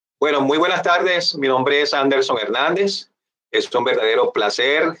Bueno, muy buenas tardes. Mi nombre es Hernandez. Es un verdadero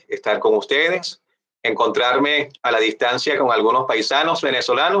placer estar con ustedes, encontrarme a la distancia con algunos paisanos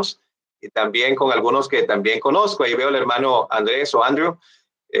venezolanos y también con algunos que también conozco. Ahí veo al hermano Andrés o Andrew.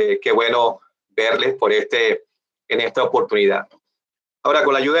 Qué bueno verles en esta oportunidad. Ahora,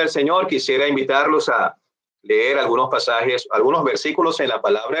 con la ayuda del Señor, quisiera invitarlos a leer algunos pasajes, algunos versículos en la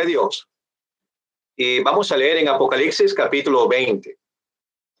palabra de Dios. Y vamos a leer en Apocalipsis capítulo 20.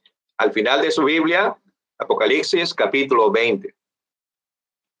 Al final de su Biblia, Apocalipsis capítulo 20.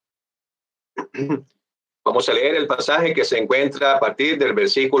 Vamos a leer el pasaje que se encuentra a partir del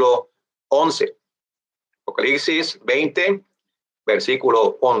versículo 11. Apocalipsis 20,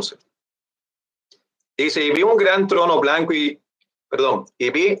 versículo 11. Dice, y vi un gran trono blanco y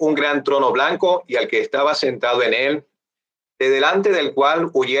vi un gran trono blanco y al que estaba sentado en él, de delante del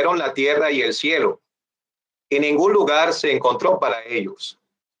cual huyeron la tierra y el cielo, y ningún lugar se encontró para ellos.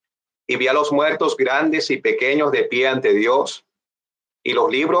 Y vi a los muertos grandes y pequeños de pie ante Dios, y los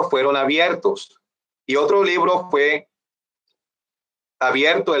libros fueron abiertos. Y otro libro fue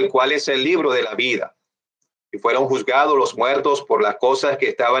abierto, el cual es el libro de la vida. Y fueron juzgados los muertos por las cosas que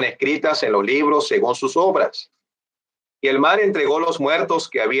estaban escritas en los libros según sus obras. Y el mar entregó los muertos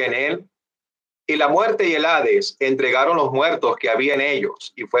que había en él, y la muerte y el Hades entregaron los muertos que había en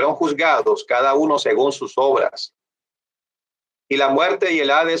ellos, y fueron juzgados cada uno según sus obras. Y la muerte y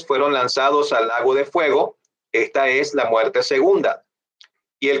el Hades fueron lanzados al lago de fuego. Esta es la muerte segunda.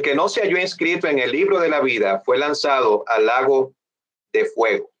 Y el que no se halló inscrito en el libro de la vida fue lanzado al lago de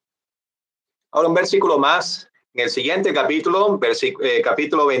fuego. Ahora un versículo más. En el siguiente capítulo,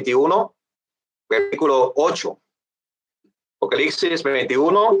 capítulo 21, versículo 8. Apocalipsis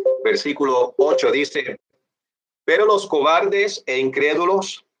 21, versículo 8 dice, pero los cobardes e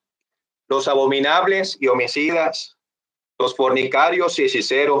incrédulos, los abominables y homicidas, los fornicarios y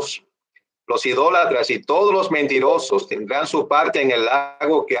hechiceros, los idólatras y todos los mentirosos tendrán su parte en el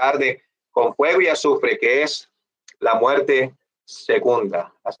lago que arde con fuego y azufre, que es la muerte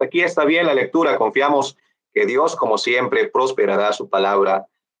segunda. Hasta aquí está bien la lectura. Confiamos que Dios, como siempre, prosperará su palabra.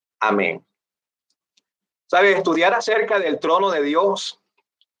 Amén. ¿Sabe? Estudiar acerca del trono de Dios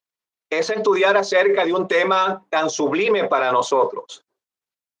es estudiar acerca de un tema tan sublime para nosotros.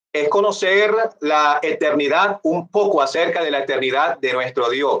 Es conocer la eternidad, un poco acerca de la eternidad de nuestro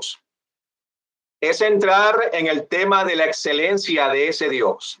Dios. Es entrar en el tema de la excelencia de ese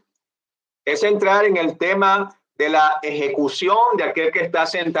Dios. Es entrar en el tema de la ejecución de aquel que está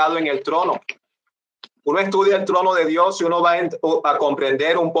sentado en el trono. Uno estudia el trono de Dios y uno va a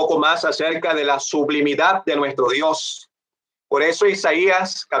comprender un poco más acerca de la sublimidad de nuestro Dios. Por eso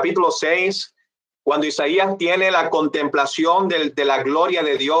Isaías capítulo 6, cuando Isaías tiene la contemplación de la gloria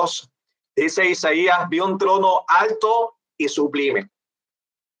de Dios, dice Isaías, vi un trono alto y sublime.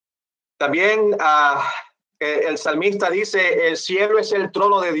 También el salmista dice, el cielo es el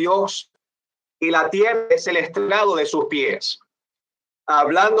trono de Dios y la tierra es el estrado de sus pies.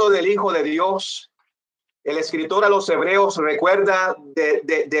 Hablando del Hijo de Dios, el escritor a los Hebreos recuerda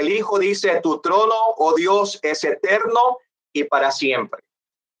del Hijo, dice, tu trono, oh Dios, es eterno y para siempre.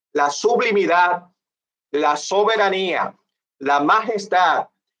 La sublimidad, la soberanía, la majestad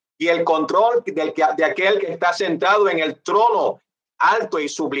y el control de aquel que está sentado en el trono alto y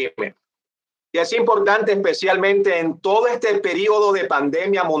sublime. Y es importante especialmente en todo este periodo de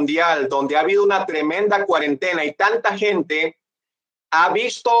pandemia mundial, donde ha habido una tremenda cuarentena y tanta gente ha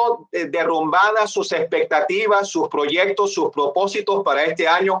visto derrumbadas sus expectativas, sus proyectos, sus propósitos para este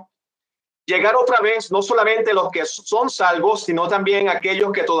año. Llegar otra vez, no solamente los que son salvos, sino también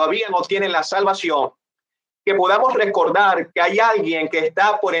aquellos que todavía no tienen la salvación. Que podamos recordar que hay alguien que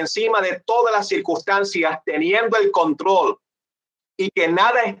está por encima de todas las circunstancias, teniendo el control y que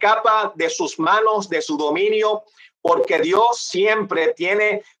nada escapa de sus manos, de su dominio, porque Dios siempre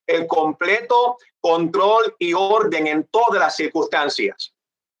tiene el completo control y orden en todas las circunstancias.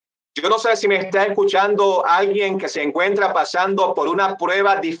 Yo no sé si me está escuchando alguien que se encuentra pasando por una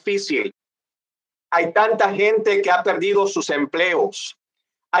prueba difícil. Hay tanta gente que ha perdido sus empleos.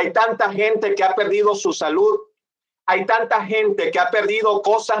 Hay tanta gente que ha perdido su salud. Hay tanta gente que ha perdido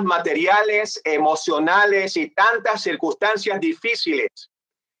cosas materiales, emocionales y tantas circunstancias difíciles.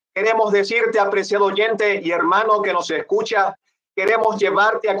 Queremos decirte, apreciado oyente y hermano que nos escucha, queremos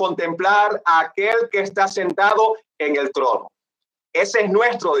llevarte a contemplar a aquel que está sentado en el trono. Ese es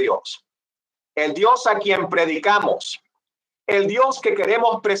nuestro Dios, el Dios a quien predicamos, el Dios que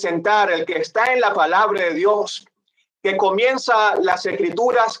queremos presentar, el que está en la palabra de Dios, que comienza las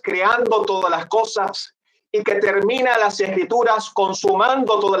escrituras creando todas las cosas y que termina las escrituras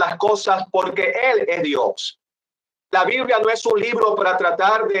consumando todas las cosas, porque Él es Dios. La Biblia no es un libro para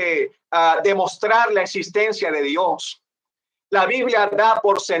tratar de demostrar la existencia de Dios. La Biblia da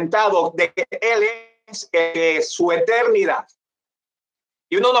por sentado de que Él es su eternidad.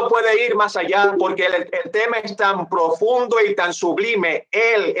 Y uno no puede ir más allá porque el tema es tan profundo y tan sublime.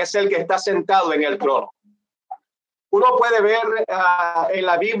 Él es el que está sentado en el trono. Uno puede ver en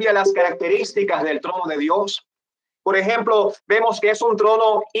la Biblia las características del trono de Dios. Por ejemplo, vemos que es un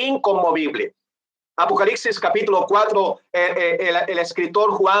trono inconmovible. Apocalipsis capítulo 4, el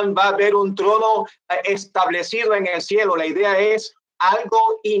escritor Juan va a ver un trono establecido en el cielo. La idea es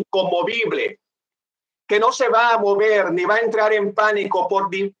algo inconmovible, que no se va a mover ni va a entrar en pánico por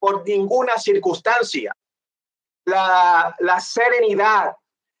ninguna circunstancia. La serenidad,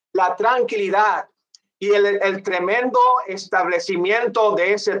 la tranquilidad y el tremendo establecimiento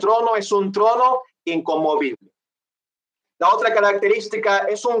de ese trono es un trono inconmovible. La otra característica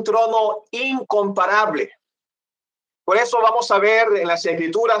es un trono incomparable. Por eso vamos a ver en las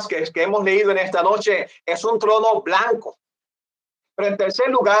escrituras que hemos leído en esta noche, es un trono blanco. Pero en tercer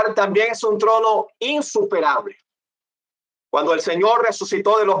lugar, también es un trono insuperable. Cuando el Señor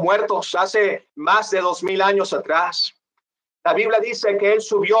resucitó de los muertos hace más de 2000 años atrás, la Biblia dice que Él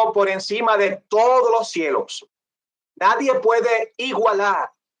subió por encima de todos los cielos. Nadie puede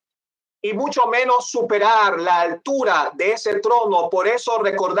igualar y mucho menos superar la altura de ese trono. Por eso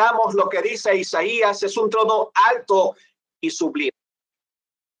recordamos lo que dice Isaías, es un trono alto y sublime.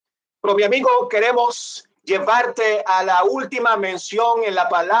 Pero mi amigo, queremos llevarte a la última mención en la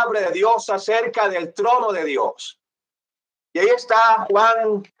palabra de Dios acerca del trono de Dios. Y ahí está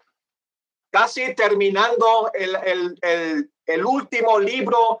Juan casi terminando el último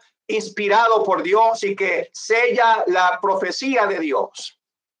libro inspirado por Dios y que sella la profecía de Dios.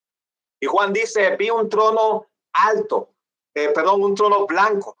 Y Juan dice, vi un trono un trono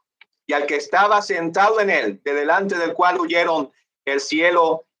blanco, y al que estaba sentado en él, de delante del cual huyeron el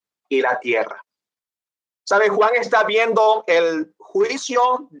cielo y la tierra. ¿Sabe? Juan está viendo el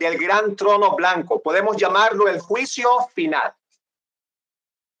juicio del gran trono blanco. Podemos llamarlo el juicio final.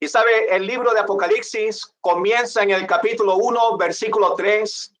 Y sabe, el libro de Apocalipsis comienza en el capítulo 1, versículo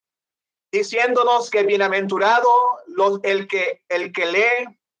 3, diciéndonos que bienaventurado el que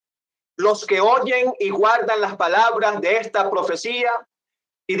lee, los que oyen y guardan las palabras de esta profecía.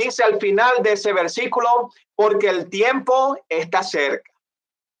 Y dice al final de ese versículo, porque el tiempo está cerca.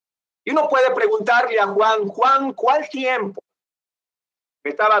 Y uno puede preguntarle a Juan, ¿cuál tiempo?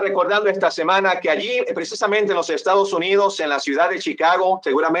 Me estaba recordando esta semana que allí, precisamente en los Estados Unidos, en la ciudad de Chicago,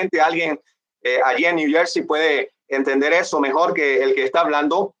 seguramente alguien allí en New Jersey puede entender eso mejor que el que está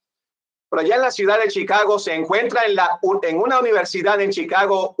hablando. Pero allá en la ciudad de Chicago se encuentra en una universidad en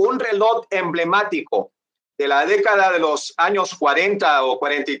Chicago un reloj emblemático de la década de los años 40 o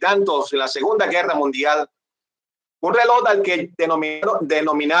 40 y tantos de la Segunda Guerra Mundial. Un reloj al que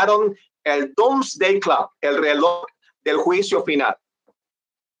denominaron el Doomsday Clock, el reloj del juicio final.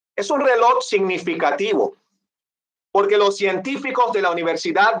 Es un reloj significativo porque los científicos de la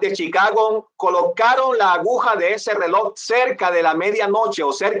Universidad de Chicago colocaron la aguja de ese reloj cerca de la medianoche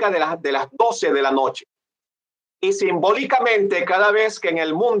o cerca de las 12 de la noche. Y simbólicamente, cada vez que en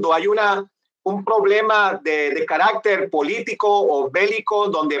el mundo hay un problema de carácter político o bélico,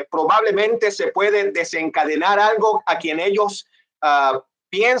 donde probablemente se puede desencadenar algo a quien ellos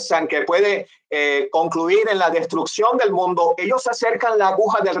piensan que puede concluir en la destrucción del mundo, ellos acercan la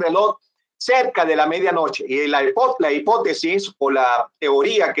aguja del reloj cerca de la medianoche. Y la hipótesis o la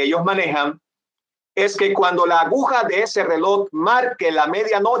teoría que ellos manejan es que cuando la aguja de ese reloj marque la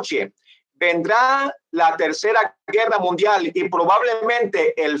medianoche, vendrá la Tercera Guerra Mundial y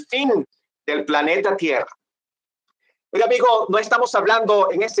probablemente el fin del planeta Tierra. Oye, amigo, no estamos hablando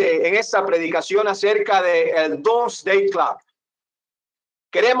en esa predicación acerca del Doomsday Clock.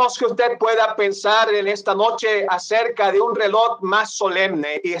 Queremos que usted pueda pensar en esta noche acerca de un reloj más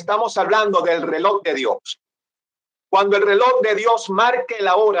solemne y estamos hablando del reloj de Dios. Cuando el reloj de Dios marque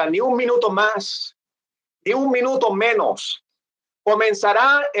la hora, ni un minuto más, ni un minuto menos,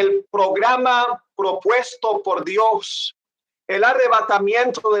 comenzará el programa propuesto por Dios, el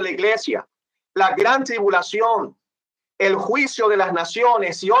arrebatamiento de la iglesia, la gran tribulación, el juicio de las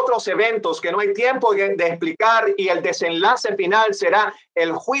naciones y otros eventos que no hay tiempo de explicar, y el desenlace final será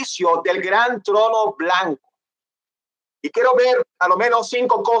el juicio del gran trono blanco. Y quiero ver a lo menos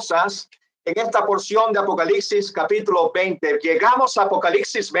 5 cosas en esta porción de Apocalipsis capítulo 20. Llegamos a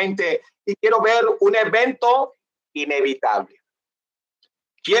Apocalipsis 20 y quiero ver un evento inevitable.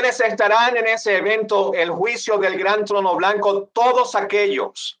 ¿Quiénes estarán en ese evento? El juicio del gran trono blanco. Todos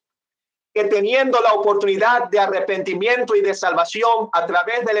aquellos que teniendo la oportunidad de arrepentimiento y de salvación a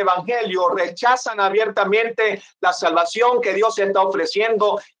través del Evangelio, rechazan abiertamente la salvación que Dios está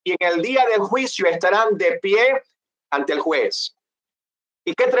ofreciendo y en el día del juicio estarán de pie ante el juez.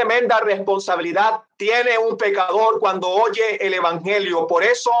 Y qué tremenda responsabilidad tiene un pecador cuando oye el Evangelio. Por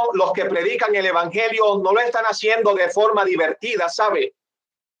eso los que predican el Evangelio no lo están haciendo de forma divertida, ¿sabe?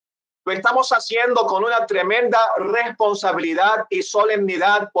 Lo estamos haciendo con una tremenda responsabilidad y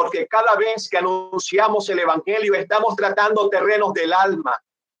solemnidad, porque cada vez que anunciamos el Evangelio estamos tratando terrenos del alma.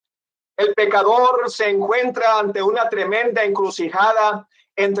 El pecador se encuentra ante una tremenda encrucijada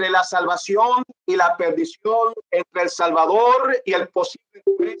entre la salvación y la perdición, entre el Salvador y el posible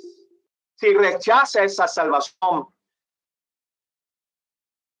juez. Si rechaza esa salvación,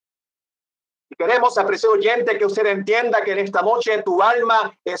 queremos, apreciado oyente, que usted entienda que en esta noche tu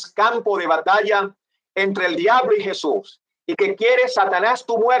alma es campo de batalla entre el diablo y Jesús, y que quiere Satanás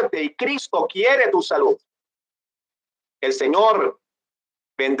tu muerte y Cristo quiere tu salud. El Señor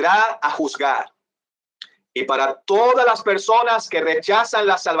vendrá a juzgar. Y para todas las personas que rechazan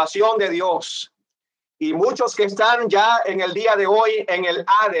la salvación de Dios, y muchos que están ya en el día de hoy en el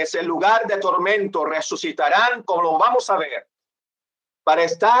Hades, el lugar de tormento, resucitarán, como lo vamos a ver, para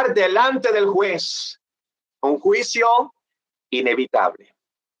estar delante del juez, un juicio inevitable.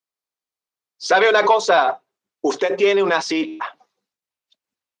 ¿Sabe una cosa? Usted tiene una cita.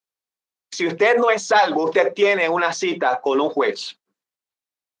 Si usted no es salvo, usted tiene una cita con un juez.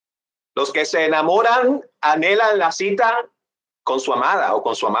 Los que se enamoran anhelan la cita con su amada o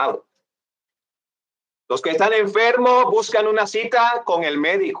con su amado. Los que están enfermos buscan una cita con el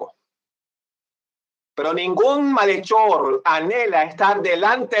médico. Pero ningún malhechor anhela estar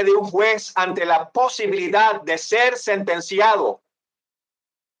delante de un juez ante la posibilidad de ser sentenciado.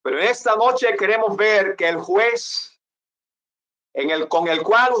 Pero en esta noche queremos ver que el juez con el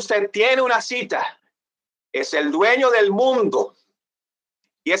cual usted tiene una cita es el dueño del mundo.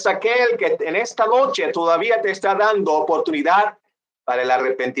 Y es aquel que en esta noche todavía te está dando oportunidad para el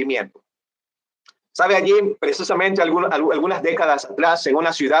arrepentimiento. ¿Sabe? Allí, precisamente algunas décadas atrás, en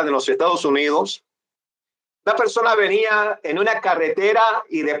una ciudad de los Estados Unidos, una persona venía en una carretera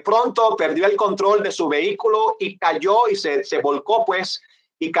y de pronto perdió el control de su vehículo y cayó y se volcó, pues,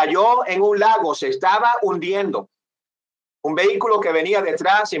 y cayó en un lago, se estaba hundiendo. Un vehículo que venía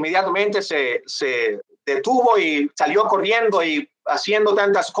detrás inmediatamente se detuvo y salió corriendo y haciendo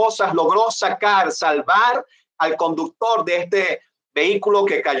tantas cosas, logró salvar al conductor de este vehículo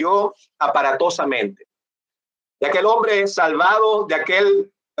que cayó aparatosamente. De aquel hombre salvado de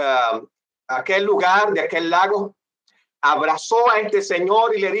aquel lugar, de aquel lago, abrazó a este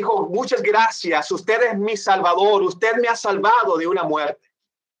señor y le dijo: muchas gracias, usted es mi salvador, usted me ha salvado de una muerte.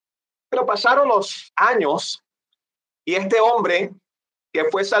 Pero pasaron los años y este hombre, que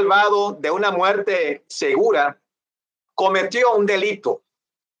fue salvado de una muerte segura, cometió un delito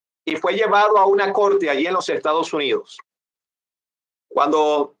y fue llevado a una corte allí en los Estados Unidos.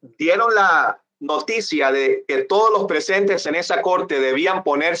 Cuando dieron la noticia de que todos los presentes en esa corte debían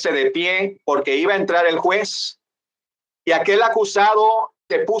ponerse de pie porque iba a entrar el juez, y aquel acusado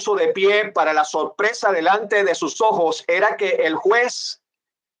se puso de pie, para la sorpresa delante de sus ojos era que el juez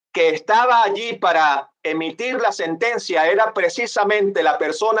que estaba allí para emitir la sentencia era precisamente la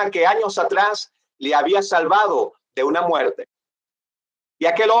persona que años atrás le había salvado de una muerte. Y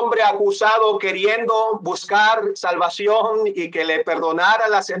aquel hombre acusado, queriendo buscar salvación y que le perdonara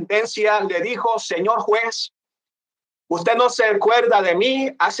la sentencia, le dijo: señor juez, usted no se acuerda de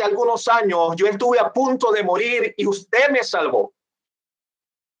mí, hace algunos años yo estuve a punto de morir y usted me salvó.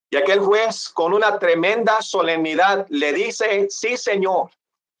 Y aquel juez, con una tremenda solemnidad, le dice: sí, señor,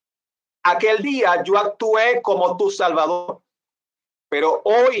 aquel día yo actué como tu salvador, pero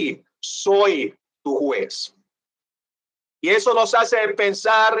hoy soy tu juez. Y eso nos hace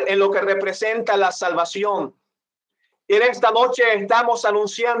pensar en lo que representa la salvación. Y en esta noche estamos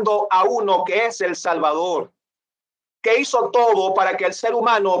anunciando a uno que es el Salvador, que hizo todo para que el ser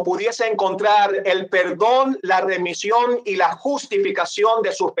humano pudiese encontrar el perdón, la remisión y la justificación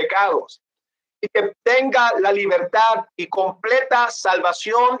de sus pecados, y que tenga la libertad y completa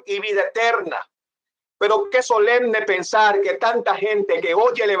salvación y vida eterna. Pero qué solemne pensar que tanta gente que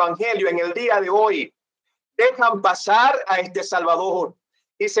oye el Evangelio en el día de hoy dejan pasar a este Salvador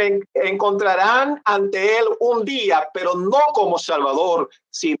y se encontrarán ante él un día, pero no como Salvador,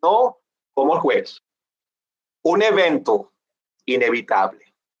 sino como juez. Un evento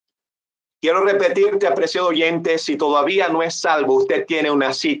inevitable. Quiero repetirte, apreciado oyente, si todavía no es salvo, usted tiene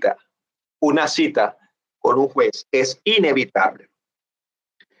una cita con un juez. Es inevitable.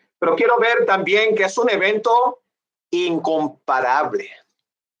 Pero quiero ver también que es un evento incomparable.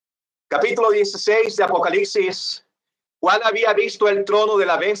 Capítulo 16 de Apocalipsis. Juan había visto el trono de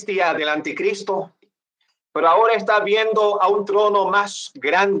la bestia del anticristo, pero ahora está viendo a un trono más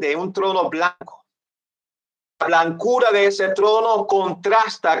grande, un trono blanco. La blancura de ese trono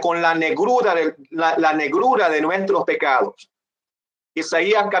contrasta con la negrura de nuestros pecados.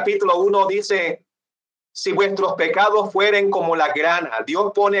 Isaías capítulo 1 dice: si vuestros pecados fueren como la grana,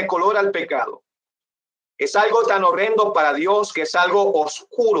 Dios pone color al pecado. Es algo tan horrendo para Dios que es algo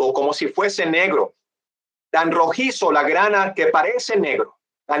oscuro, como si fuese negro. Tan rojizo la grana que parece negro,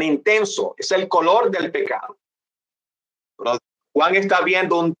 tan intenso, es el color del pecado. Pero Juan está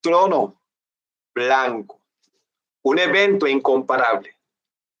viendo un trono blanco, un evento incomparable.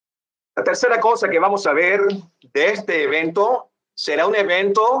 La tercera cosa que vamos a ver de este evento será un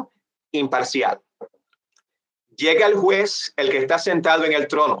evento imparcial. Llega el juez, el que está sentado en el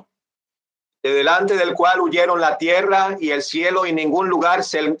trono, de delante del cual huyeron la tierra y el cielo, y ningún lugar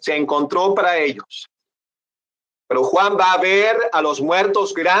se encontró para ellos. Pero Juan va a ver a los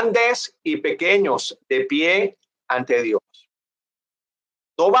muertos grandes y pequeños de pie ante Dios.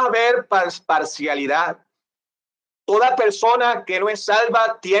 No va a haber parcialidad. Toda persona que no es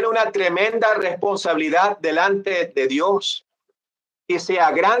salva tiene una tremenda responsabilidad delante de Dios. Y sea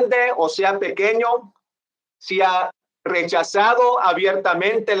grande o sea pequeño, si ha rechazado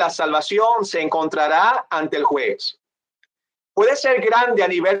abiertamente la salvación, se encontrará ante el juez. Puede ser grande a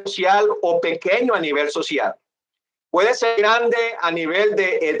nivel social o pequeño a nivel social. Puede ser grande a nivel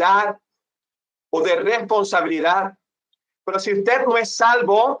de edad o de responsabilidad. Pero si usted no es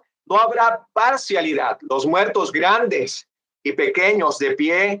salvo, no habrá parcialidad. Los muertos grandes y pequeños de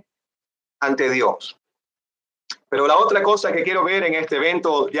pie ante Dios. Pero la otra cosa que quiero ver en este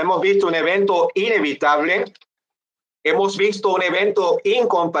evento, ya hemos visto un evento inevitable, hemos visto un evento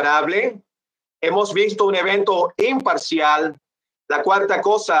incomparable, hemos visto un evento imparcial. La cuarta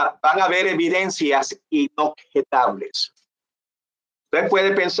cosa, van a haber evidencias inobjetables. Usted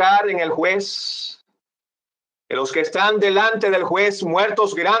puede pensar en el juez, en los que están delante del juez,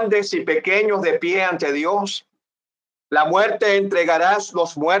 muertos grandes y pequeños de pie ante Dios. La muerte entregará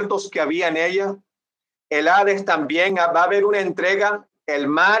los muertos que había en ella. El Hades también va a haber una entrega. El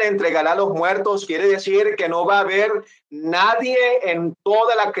mar entregará los muertos. Quiere decir que no va a haber nadie en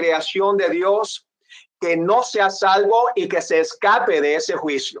toda la creación de Dios que no sea salvo y que se escape de ese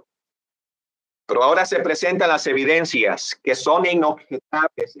juicio. Pero ahora se presentan las evidencias que son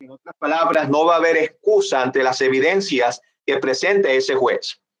inobjetables. En otras palabras, no va a haber excusa ante las evidencias que presente ese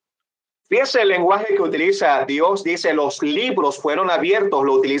juez. Fíjese el lenguaje que utiliza Dios. Dice, los libros fueron abiertos,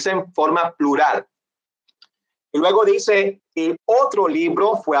 lo utiliza en forma plural. Y luego dice, y otro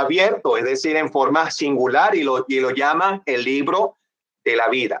libro fue abierto, es decir, en forma singular, y lo llama el libro de la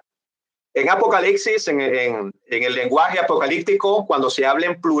vida. En Apocalipsis, en el lenguaje apocalíptico, cuando se habla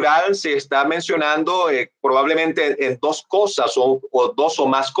en plural, se está mencionando probablemente en dos cosas o dos o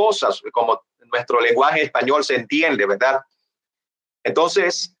más cosas, como nuestro lenguaje español se entiende, ¿verdad?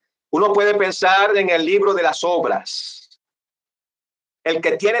 Entonces, uno puede pensar en el libro de las obras, el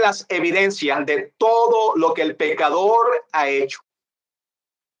que tiene las evidencias de todo lo que el pecador ha hecho.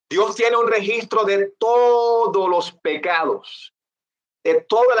 Dios tiene un registro de todos los pecados, de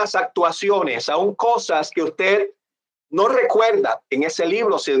todas las actuaciones, aún cosas que usted no recuerda, en ese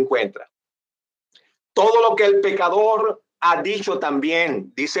libro se encuentra. Todo lo que el pecador ha dicho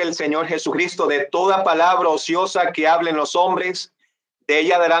también, dice el Señor Jesucristo, de toda palabra ociosa que hablen los hombres, de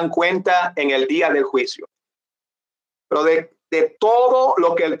ella darán cuenta en el día del juicio. Pero de todo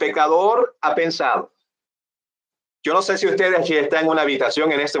lo que el pecador ha pensado. Yo no sé si usted aquí está en una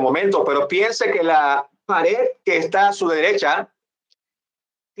habitación en este momento, pero piense que la pared que está a su derecha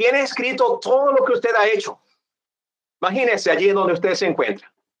tiene escrito todo lo que usted ha hecho. Imagínese allí donde usted se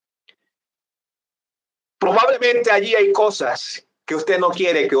encuentra. Probablemente allí hay cosas que usted no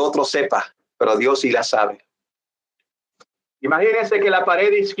quiere que otro sepa, pero Dios sí las sabe. Imagínese que la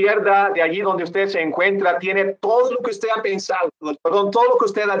pared izquierda de allí donde usted se encuentra tiene todo lo que usted ha pensado, todo lo que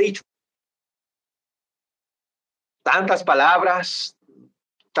usted ha dicho. Tantas palabras,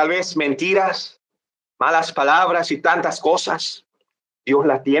 tal vez mentiras, malas palabras y tantas cosas. Dios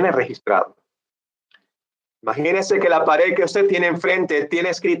las tiene registrado. Imagínese que la pared que usted tiene enfrente tiene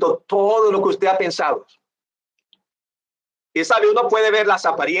escrito todo lo que usted ha pensado. Y sabe, uno puede ver las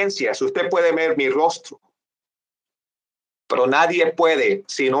apariencias, usted puede ver mi rostro, pero nadie puede,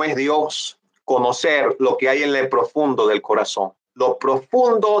 si no es Dios, conocer lo que hay en el profundo del corazón. Lo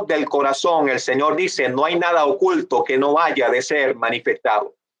profundo del corazón, el Señor dice, no hay nada oculto que no haya de ser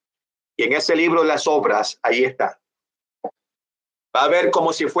manifestado. Y en ese libro de las obras, ahí está. Va a ver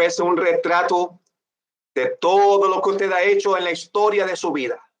como si fuese un retrato de todo lo que usted ha hecho en la historia de su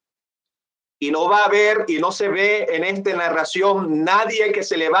vida. Y no va a haber, y no se ve en esta narración, nadie que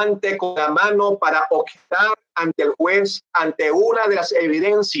se levante con la mano para objetar ante el juez, ante una de las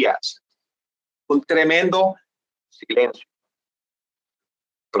evidencias. Un tremendo silencio.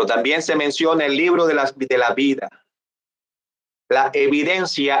 Pero también se menciona el libro de la vida, la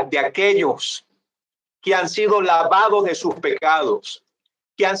evidencia de aquellos que han sido lavados de sus pecados,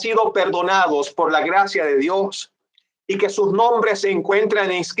 que han sido perdonados por la gracia de Dios y que sus nombres se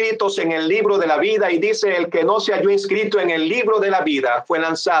encuentran inscritos en el libro de la vida. Y dice: el que no se halló inscrito en el libro de la vida fue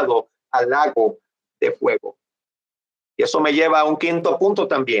lanzado al lago de fuego. Y eso me lleva a un quinto punto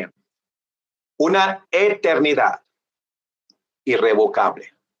también: una eternidad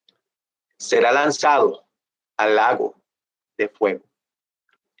irrevocable. Será lanzado al lago de fuego.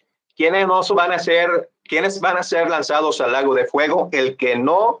 ¿Quiénes van a ser lanzados al lago de fuego? El que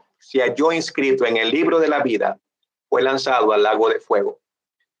no se halló inscrito en el libro de la vida fue lanzado al lago de fuego.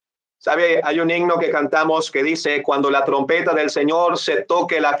 ¿Sabe? Hay un himno que cantamos que dice: cuando la trompeta del Señor se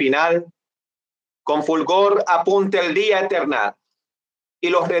toque la final, con fulgor apunte el día eterno, y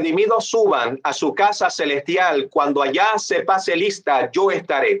los redimidos suban a su casa celestial. Cuando allá se pase lista, yo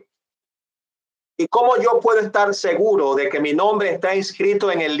estaré. ¿Y cómo yo puedo estar seguro de que mi nombre está inscrito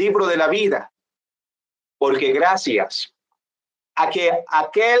en el libro de la vida? Porque gracias a que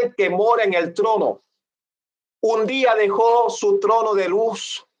aquel que mora en el trono un día dejó su trono de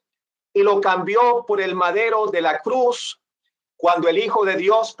luz y lo cambió por el madero de la cruz, cuando el Hijo de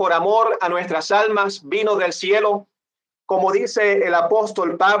Dios, por amor a nuestras almas, vino del cielo. Como dice el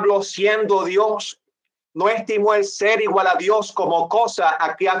apóstol Pablo, siendo Dios, no estimó el ser igual a Dios como cosa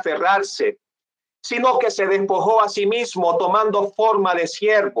a que aferrarse, sino que se despojó a sí mismo, tomando forma de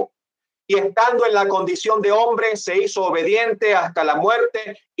siervo, y estando en la condición de hombre, se hizo obediente hasta la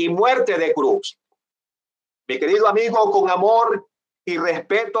muerte, y muerte de cruz. Mi querido amigo, con amor y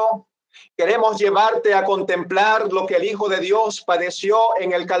respeto, queremos llevarte a contemplar lo que el Hijo de Dios padeció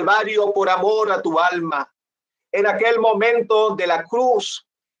en el Calvario por amor a tu alma. En aquel momento de la cruz,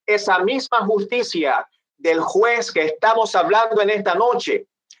 esa misma justicia del juez que estamos hablando en esta noche,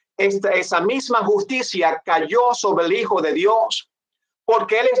 esa misma justicia cayó sobre el Hijo de Dios,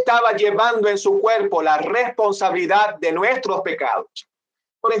 porque él estaba llevando en su cuerpo la responsabilidad de nuestros pecados.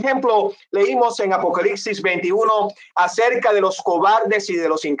 Por ejemplo, leímos en Apocalipsis 21 acerca de los cobardes y de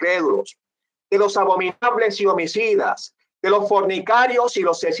los incrédulos, de los abominables y homicidas, de los fornicarios y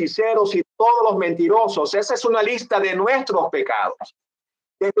los hechiceros y todos los mentirosos. Esa es una lista de nuestros pecados.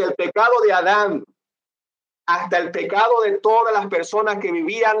 Desde el pecado de Adán hasta el pecado de todas las personas que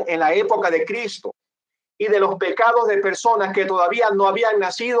vivían en la época de Cristo, y de los pecados de personas que todavía no habían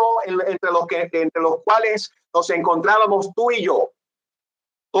nacido, entre los cuales nos encontrábamos tú y yo.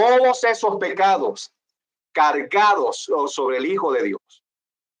 Todos esos pecados cargados sobre el Hijo de Dios.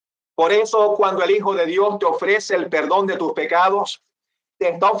 Por eso, cuando el Hijo de Dios te ofrece el perdón de tus pecados, te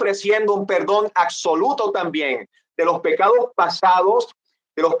está ofreciendo un perdón absoluto también de los pecados pasados,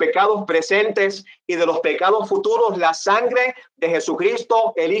 de los pecados presentes y de los pecados futuros. La sangre de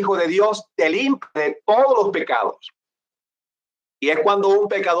Jesucristo, el Hijo de Dios, te limpia de todos los pecados. Y es cuando un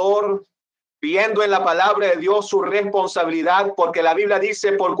pecador, viendo en la palabra de Dios su responsabilidad, porque la Biblia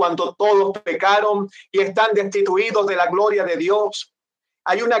dice: por cuanto todos pecaron y están destituidos de la gloria de Dios,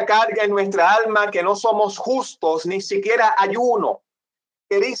 hay una carga en nuestra alma que no somos justos, ni siquiera hay uno.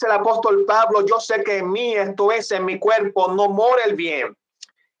 Que dice el apóstol Pablo: yo sé que en mí, esto es, en mi cuerpo, no mora el bien.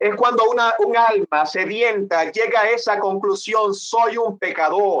 Es cuando un alma sedienta llega a esa conclusión: soy un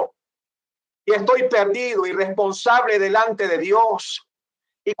pecador y estoy perdido y responsable delante de Dios.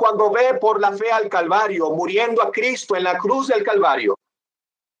 Y cuando ve por la fe al Calvario, muriendo a Cristo en la cruz del Calvario,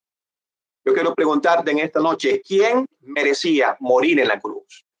 yo quiero preguntarte en esta noche: ¿quién merecía morir en la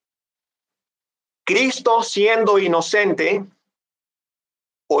cruz? ¿Cristo siendo inocente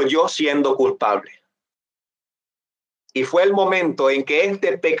o yo siendo culpable? Y fue el momento en que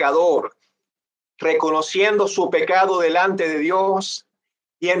este pecador, reconociendo su pecado delante de Dios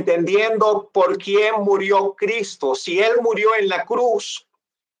y entendiendo por quién murió Cristo, si él murió en la cruz,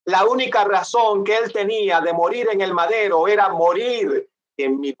 la única razón que él tenía de morir en el madero era morir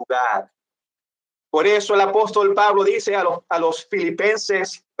en mi lugar. Por eso el apóstol Pablo dice a los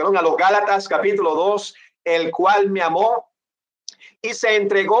Gálatas capítulo 2, el cual me amó y se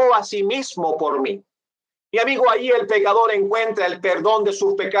entregó a sí mismo por mí. Mi amigo, ahí el pecador encuentra el perdón de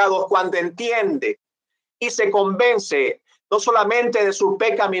sus pecados cuando entiende y se convence no solamente de su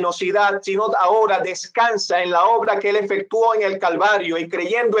pecaminosidad, sino ahora descansa en la obra que él efectuó en el Calvario y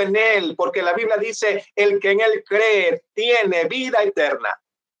creyendo en él, porque la Biblia dice: el que en él cree tiene vida eterna.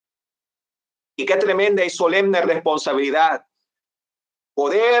 Y qué tremenda y solemne responsabilidad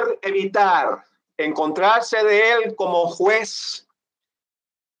poder evitar encontrarse de Él como juez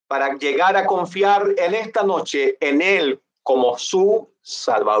para llegar a confiar en esta noche en Él como su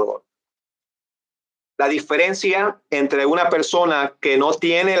Salvador. La diferencia entre una persona que no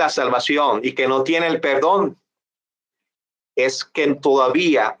tiene la salvación y que no tiene el perdón es que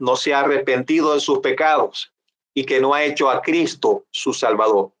todavía no se ha arrepentido de sus pecados y que no ha hecho a Cristo su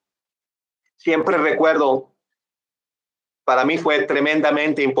Salvador. Siempre recuerdo, para mí fue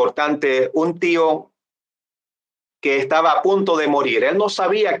tremendamente importante, un tío que estaba a punto de morir. Él no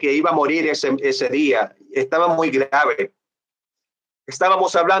sabía que iba a morir ese día. Estaba muy grave.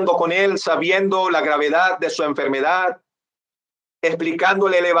 Estábamos hablando con él, sabiendo la gravedad de su enfermedad,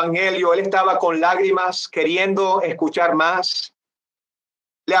 explicándole el Evangelio. Él estaba con lágrimas, queriendo escuchar más.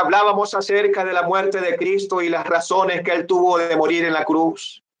 Le hablábamos acerca de la muerte de Cristo y las razones que él tuvo de morir en la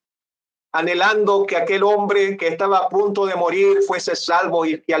cruz, anhelando que aquel hombre que estaba a punto de morir fuese salvo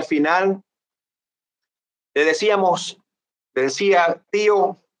y al final le decía,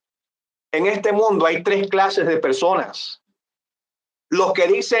 tío, en este mundo hay tres clases de personas. Los que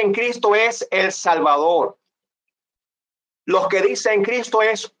dicen Cristo es el Salvador. Los que dicen Cristo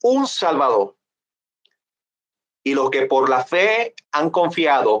es un Salvador. Y los que por la fe han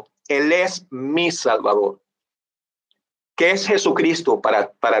confiado, Él es mi Salvador. ¿Qué es Jesucristo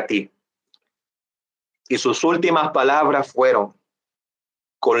para ti? Y sus últimas palabras fueron,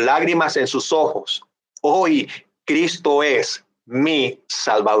 con lágrimas en sus ojos, hoy Cristo es mi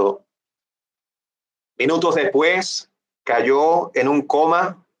Salvador. Minutos después, cayó en un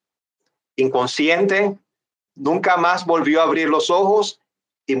coma, inconsciente, nunca más volvió a abrir los ojos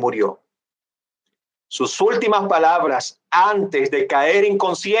y murió. Sus últimas palabras antes de caer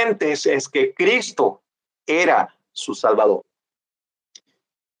inconscientes es que Cristo era su Salvador.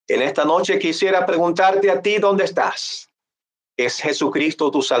 En esta noche quisiera preguntarte a ti, ¿dónde estás? ¿Es Jesucristo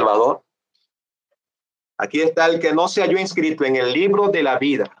tu Salvador? Aquí está el que no se halló inscrito en el libro de la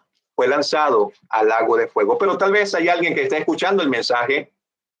vida. Fue lanzado al lago de fuego. Pero tal vez hay alguien que está escuchando el mensaje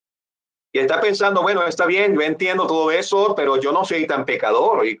y está pensando, bueno, está bien, yo entiendo todo eso, pero yo no soy tan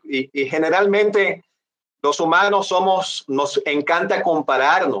pecador. Y generalmente los humanos nos encanta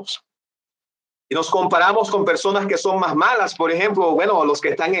compararnos. Y nos comparamos con personas que son más malas. Por ejemplo, bueno, los que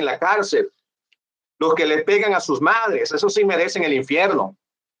están en la cárcel, los que le pegan a sus madres, esos sí merecen el infierno.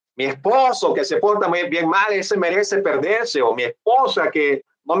 Mi esposo que se porta muy bien mal, ese merece perderse. O mi esposa que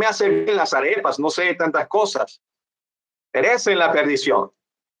no me hace bien las arepas, no sé, tantas cosas. Merecen la perdición.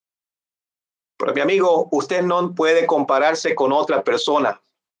 Pero mi amigo, usted no puede compararse con otra persona.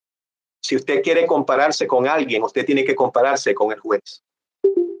 Si usted quiere compararse con alguien, usted tiene que compararse con el juez.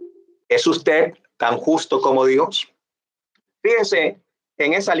 ¿Es usted tan justo como Dios? Fíjense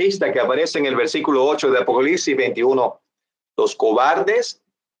en esa lista que aparece en el versículo 8 de Apocalipsis 21. Los cobardes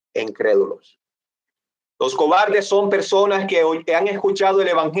e incrédulos. Los cobardes son personas que han escuchado el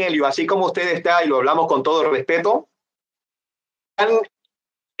Evangelio, así como usted está, y lo hablamos con todo respeto, han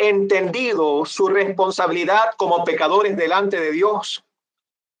entendido su responsabilidad como pecadores delante de Dios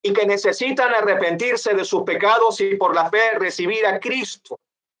y que necesitan arrepentirse de sus pecados y por la fe recibir a Cristo.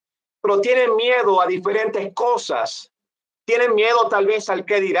 Pero tienen miedo a diferentes cosas. Tienen miedo tal vez al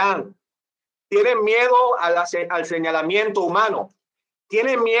qué dirán. Tienen miedo al señalamiento humano.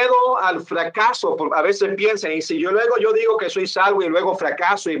 Tienen miedo al fracaso. A veces piensan, y si yo digo que soy salvo y luego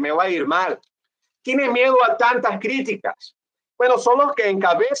fracaso y me va a ir mal. Tienen miedo a tantas críticas. Bueno, son los que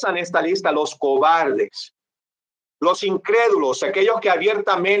encabezan esta lista, los cobardes, los incrédulos, aquellos que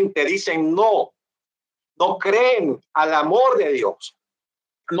abiertamente dicen no creen al amor de Dios.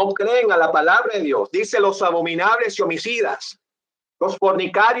 No creen a la palabra de Dios. Dice los abominables y homicidas, los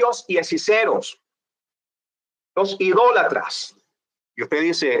fornicarios y hechiceros, los idólatras. Y usted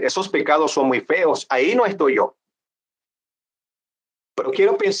dice, esos pecados son muy feos. Ahí no estoy yo. Pero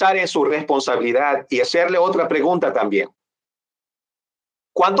quiero pensar en su responsabilidad y hacerle otra pregunta también.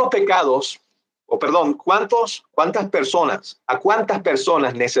 ¿Cuántas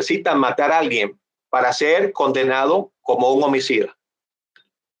personas necesitan matar a alguien para ser condenado como un homicida?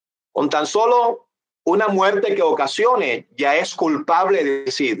 Con tan solo una muerte que ocasione, ya es culpable de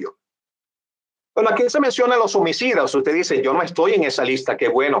homicidio. Bueno, aquí se mencionan los homicidas. Usted dice, yo no estoy en esa lista, qué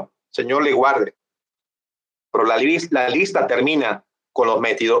bueno, Señor le guarde. Pero la lista termina con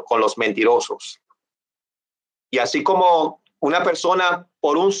los mentirosos. Y así como una persona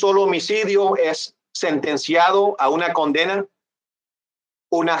por un solo homicidio es sentenciado a una condena,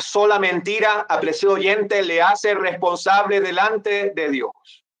 una sola mentira, apreciado oyente, le hace responsable delante de Dios.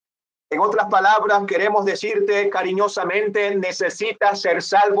 En otras palabras, queremos decirte cariñosamente, necesitas ser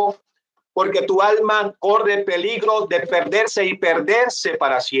salvo, porque tu alma corre peligro de perderse y perderse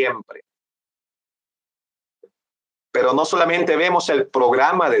para siempre. Pero no solamente vemos el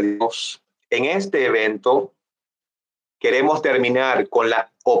programa de Dios en este evento, queremos terminar con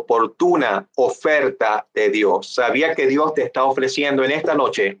la oportuna oferta de Dios. ¿Sabía que Dios te está ofreciendo en esta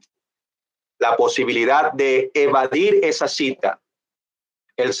noche la posibilidad de evadir esa cita?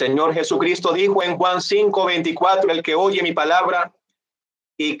 El Señor Jesucristo dijo en Juan 5:24, el que oye mi palabra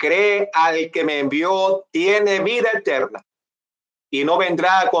y cree al que me envió tiene vida eterna y no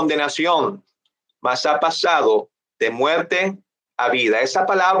vendrá a condenación, mas ha pasado de muerte a vida. Esa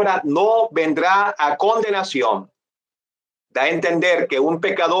palabra no vendrá a condenación. Da a entender que un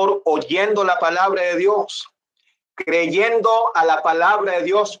pecador oyendo la palabra de Dios, creyendo a la palabra de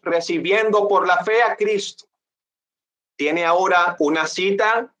Dios, recibiendo por la fe a Cristo, tiene ahora una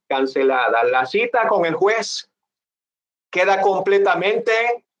cita cancelada. La cita con el juez queda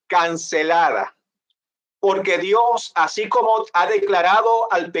completamente cancelada, porque Dios, así como ha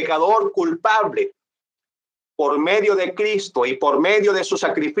declarado al pecador culpable por medio de Cristo y por medio de su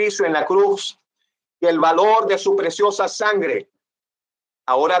sacrificio en la cruz y el valor de su preciosa sangre,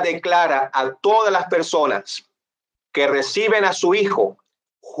 ahora declara a todas las personas que reciben a su Hijo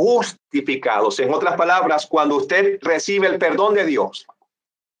justificados. En otras palabras, cuando usted recibe el perdón de Dios,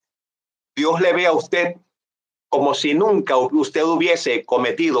 Dios le ve a usted como si nunca usted hubiese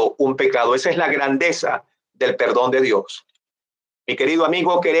cometido un pecado. Esa es la grandeza del perdón de Dios. Mi querido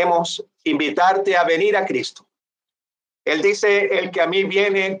amigo, queremos invitarte a venir a Cristo. Él dice, el que a mí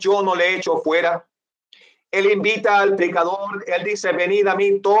viene, yo no le echo fuera. Él invita al pecador, él dice, venid a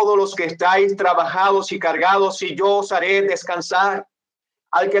mí todos los que estáis trabajados y cargados, y yo os haré descansar.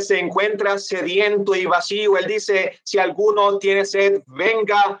 Al que se encuentra sediento y vacío, él dice, si alguno tiene sed,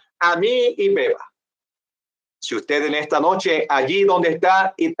 venga a mí y beba. Si usted en esta noche, allí donde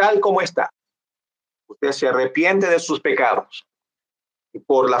está y tal como está, usted se arrepiente de sus pecados y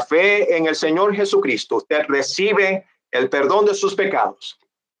por la fe en el Señor Jesucristo, usted recibe el perdón de sus pecados.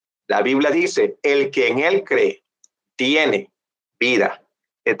 La Biblia dice, el que en él cree tiene vida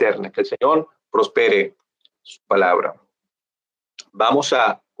eterna. Que el Señor prospere su palabra. Vamos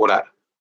a orar.